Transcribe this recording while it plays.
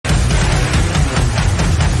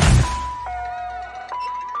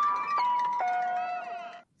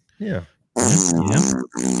Yeah. Yeah.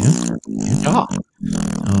 Oh,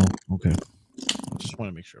 okay. I just want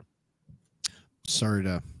to make sure. Sorry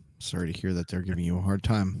to hear that they're giving you a hard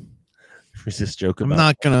time. Was this joke I'm about?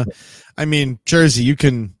 not gonna. I mean, Jerzey, you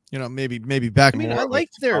can, maybe back. I mean, I like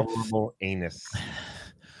their anus.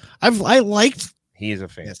 I liked. He is a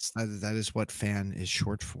fan. Yes, that is what fan is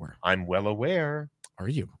short for. I'm well aware. Are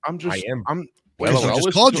you? I'm Well, you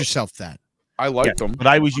just called yourself that. I liked them, but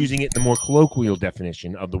I was using it in the more colloquial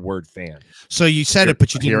definition of the word fan. So you said it,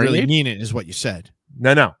 but you didn't really mean it, is what you said.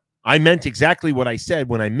 No. I meant exactly what I said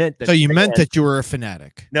when I meant that. So you meant that you were a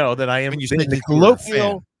fanatic. No, that I am. You said the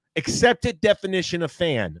colloquial accepted definition of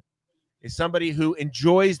fan is somebody who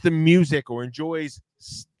enjoys the music or enjoys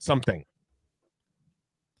something.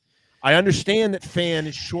 I understand that fan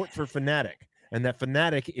is short for fanatic, and that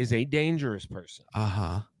fanatic is a dangerous person.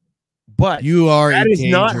 But you are that a is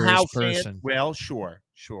not dangerous how person. Fan, well, sure.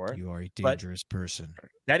 You are a dangerous person.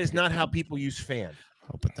 That is not how people use fan.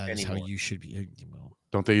 Oh, but that is how you should be. Well,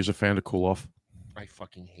 don't they use a fan to cool off? I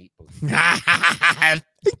fucking hate both. Thank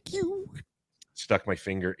you. Stuck my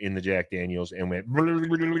finger in the Jack Daniels and went.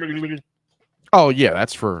 Oh yeah,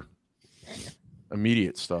 that's for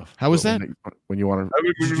immediate stuff. How was that? When you want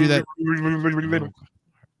to do that?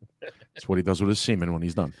 That's what he does with his semen when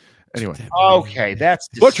he's done. Anyway. Okay, that's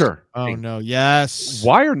Butcher. Oh no, yes.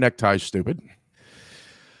 Why are neckties stupid?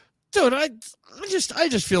 Dude, I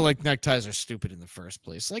just feel like neckties are stupid in the first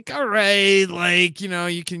place. Like, all right, like,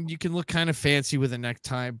 you can look kind of fancy with a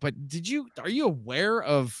necktie, but are you aware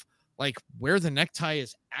of like where the necktie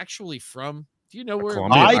is actually from? Do you know where?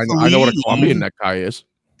 I know what a Colombian necktie is.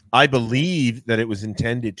 I believe that it was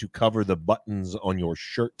intended to cover the buttons on your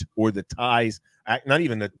shirt or the ties. Not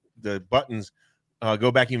even the buttons.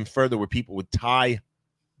 Go back even further, where people would tie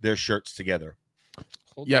their shirts together.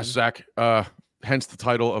 Yes, Zach. Hence the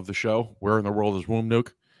title of the show. Where in the world is Womb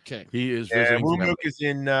Nuke? Okay, he is visiting. Womb Nuke is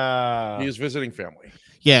in. He is visiting family.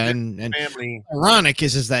 Yeah, and family. Ironic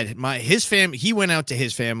is that his family. He went out to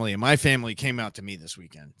his family, and my family came out to me this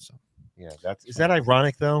weekend. So yeah, is that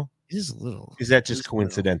ironic though? It is a little. Is that just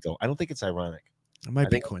coincidental? I don't think it's ironic. It might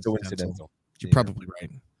be coincidental. You're probably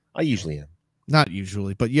right. I usually am. Not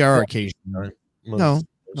usually, but you are occasionally. No,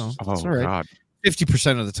 it's all right.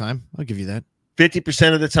 50% of the time, I'll give you that.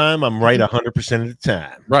 50% of the time, I'm right 100% of the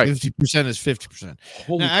time. Right. 50% is 50%.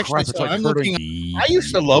 Holy crap! It's like I'm looking. I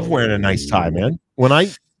used to love wearing a nice tie, man. When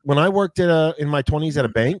I worked at in my 20s at a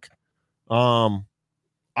bank, I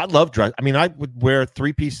love dress. I mean, I would wear a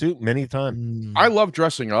 3-piece suit many times. I love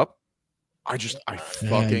dressing up. I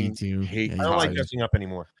fucking hate. I don't like dressing up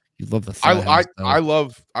anymore. You love the. I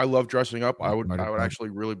love dressing up. I would actually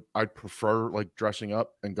really. I'd prefer like dressing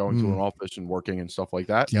up and going to an office and working and stuff like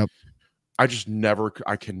that. Yep. I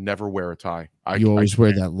can never wear a tie. You always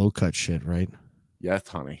wear that low cut shit, right? Yes,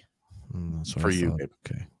 honey. That's for you.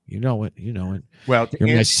 Okay. You know it. Well,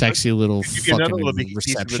 you're my sexy little fucking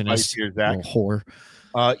receptionist, here, little whore.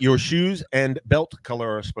 Your shoes and belt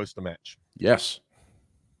color are supposed to match. Yes.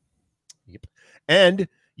 Yep. And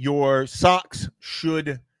your socks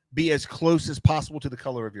should be as close as possible to the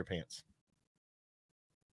color of your pants.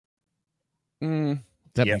 That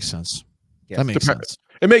makes sense. Yes. That makes sense.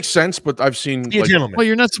 It makes sense, but I've seen. Well,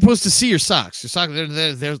 you're not supposed to see your socks. Your socks,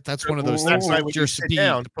 that's one of those things. Right, when you're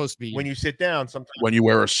supposed to be. When you sit down, sometimes when you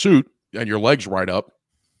wear a suit and your legs right up.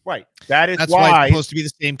 Right. That's why it's supposed to be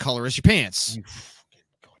the same color as your pants.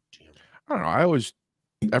 I don't know.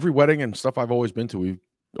 Every wedding and stuff I've always been to, we've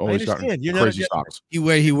always gotten crazy socks. He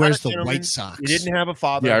wears the white socks. You didn't have a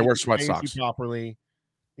father. Yeah, I wear sweat socks properly.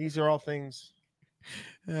 These are all things.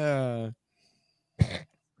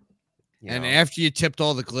 And after you tipped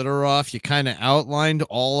all the glitter off, you kind of outlined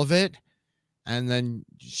all of it, and then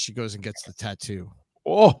she goes and gets the tattoo.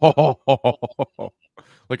 Oh,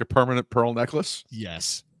 like a permanent pearl necklace?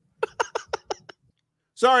 Yes.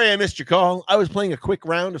 Sorry I missed your call. I was playing a quick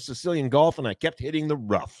round of Sicilian golf, and I kept hitting the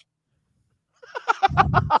rough.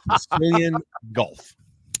 Sicilian golf.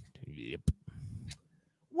 Yep.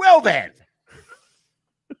 Well, then.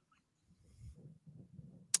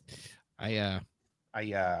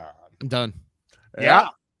 I'm done. Yeah.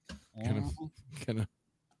 Gonna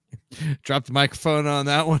drop the microphone on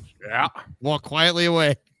that one. Yeah. Walk quietly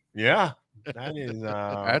away. Yeah. That is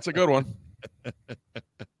that's a good one.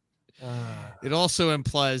 It also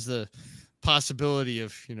implies the possibility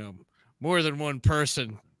of, more than one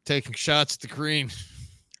person taking shots at the green.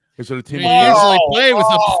 Is it a team? You usually play with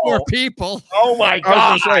up to 4 people. Oh my God.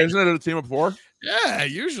 I was gonna say, isn't it a team of 4? Yeah,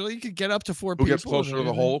 usually you could get up to 4 people. Who gets closer to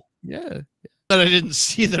the hole? Yeah. But I didn't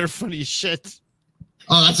see their funny shit.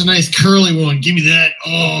 Oh, that's a nice curly one. Give me that.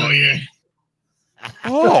 Oh, yeah.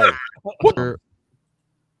 Oh.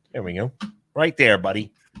 There we go. Right there,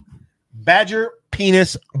 buddy. Badger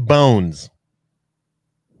penis bones.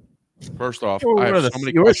 First off, We're I one of have the, so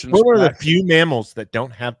many we're questions. one of the Matt. few mammals that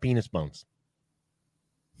don't have penis bones.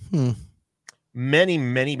 Hmm. Many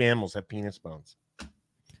mammals have penis bones.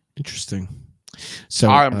 Interesting. So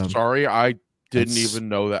I'm sorry, I didn't that's- even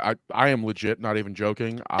know that. I am legit, not even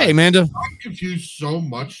joking. Hey, Amanda. I'm confused so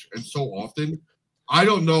much and so often. I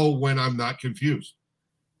don't know when I'm not confused.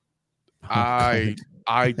 I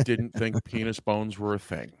didn't think penis bones were a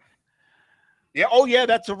thing. Yeah. Oh, yeah.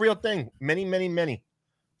 That's a real thing. Many mammals.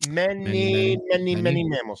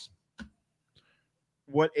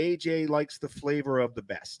 What AJ likes the flavor of the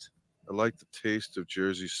best. I like the taste of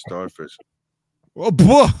Jersey starfish. Oh,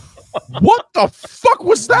 boy. What the fuck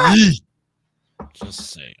was that?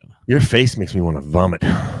 Just saying. Your face makes me want to vomit.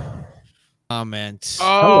 Comment.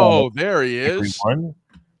 Oh, there he is. Everyone.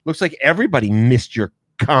 Looks like everybody missed your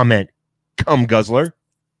comment, cum guzzler.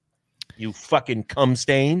 You fucking cum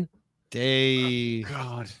stain. Dave.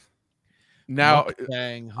 God. Now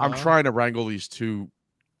Mukbang, I'm huh? trying to wrangle these two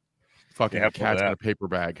fucking Yeah, have fun with cats in that. a paper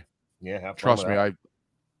bag. Yeah, have fun Trust with me, that.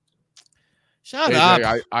 Shut AJ,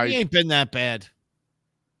 up. I He ain't been that bad.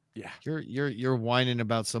 yeah. You're whining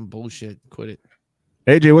about some bullshit. Quit it.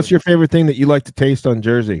 AJ, what's your favorite thing that you like to taste on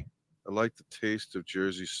Jersey? I like the taste of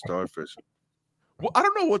Jersey starfish. Well, I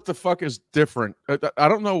don't know what the fuck is different. I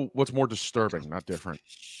don't know what's more disturbing, not different.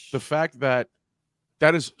 The fact that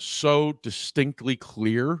that is so distinctly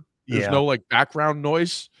clear. There's no like background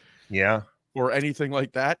noise Yeah. or anything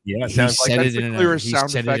like that. Yeah. It He sounds like said that's it the in clearest he sound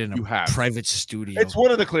said effect it in you a have. private studio. it's one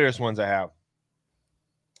of the clearest ones I have.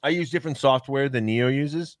 I use different software than Neo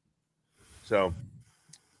uses. So,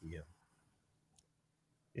 yeah.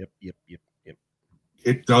 Yep.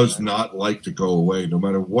 It does not like to go away, no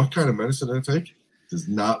matter what kind of medicine I take. It does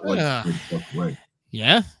not like to go the fuck away.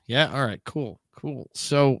 Yeah. All right. Cool.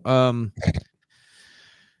 So,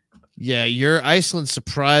 yeah, your Iceland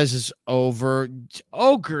surprise is over.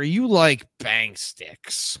 Ogre, you like bang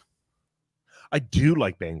sticks. I do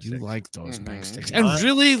like bang You sticks. like those bang Mhm. sticks. And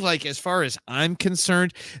really, like, as far as I'm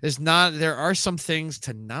concerned, there are some things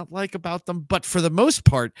to not like about them, but for the most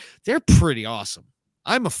part, they're pretty awesome.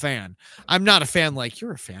 I'm a fan. I'm not a fan like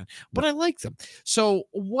you're a fan, but I like them. So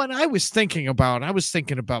what I was thinking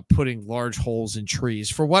about putting large holes in trees.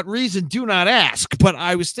 For what reason? Do not ask. But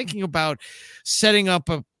I was thinking about setting up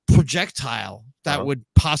a projectile that would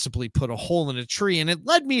possibly put a hole in a tree. And it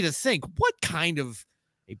led me to think, what kind of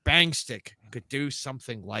a bang stick could do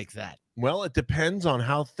something like that? Well, it depends on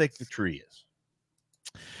how thick the tree is.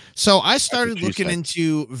 So I started she looking said.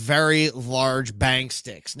 into very large bang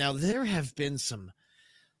sticks. Now, there have been some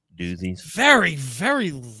Doozies. very,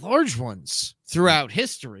 very large ones throughout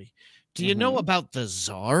history. Do you know about the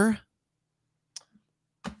Tsar?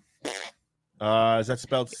 Is that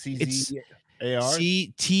spelled C-Z-A-R?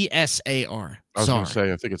 CTSAR. I was going Tsar. to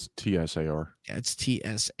say, I think it's TSAR. Yeah, it's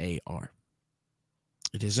TSAR.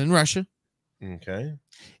 It is in Russia. Okay.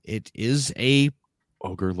 It is a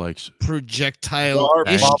Ogre likes. projectile.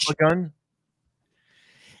 Baba gun?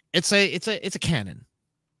 It's a cannon.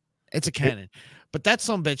 It's a cannon. But that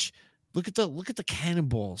son of a bitch, look at the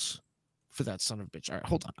cannonballs for that son of a bitch. All right,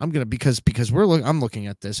 hold on. I'm gonna because I'm looking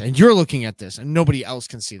at this and you're looking at this and nobody else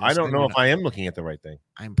can see this. I don't know if I am looking at the right thing.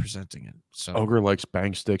 I'm presenting it. So Ogre likes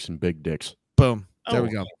bang sticks and big dicks. boom. There we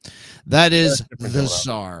Oh. go. That is different the than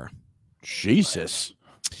Tsar. Jesus.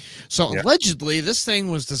 So Yeah. allegedly, this thing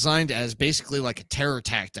was designed as basically like a terror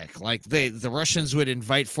tactic. Like the Russians would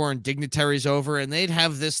invite foreign dignitaries over, and they'd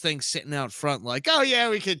have this thing sitting out front, like, "Oh yeah,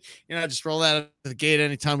 we could, just roll that out of the gate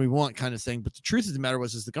anytime we want," kind of thing. But the truth of the matter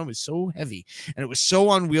is the gun was so heavy and it was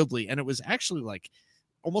so unwieldy, and it was actually like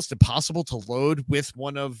almost impossible to load with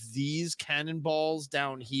one of these cannonballs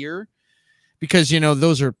down here. Because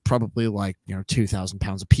those are probably like 2,000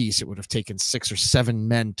 pounds a piece. It would have taken 6 or 7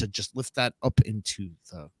 men to just lift that up into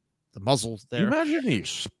the muzzle Can you there. imagine the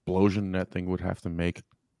explosion that thing would have to make?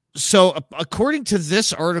 So according to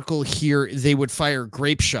this article here, they would fire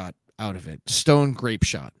grape shot out of it, stone grape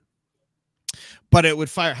shot. But it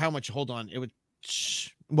would fire how much? Hold on. It would.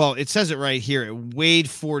 Well, it says it right here. It weighed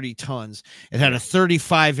 40 tons. It had a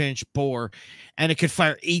 35-inch bore, and it could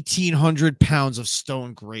fire 1,800 pounds of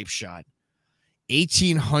stone grape shot.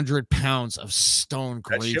 1,800 pounds of stone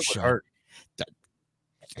That grape shit would shot. hurt.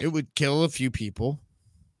 It would kill a few people.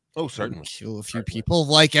 Oh, It would certainly. kill a few people.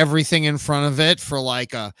 Like everything in front of it for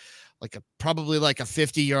like a probably like a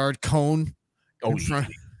 50-yard cone. Oh, in front,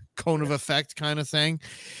 cone of effect kind of thing.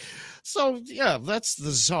 So yeah, that's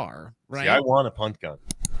the Tsar, right? See, I want a punt gun,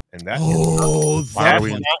 and that Oh, that that is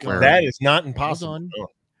punt not, gun. that is not impossible. on.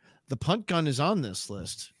 The punt gun is on this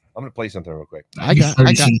list. I'm gonna play something real quick. I got.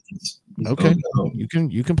 Okay, Oh, no. you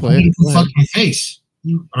can play it. Go Fuck ahead. my face.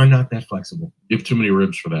 You are not that flexible. You have too many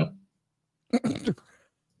ribs for that.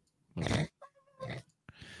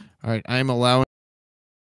 All right, I'm allowing.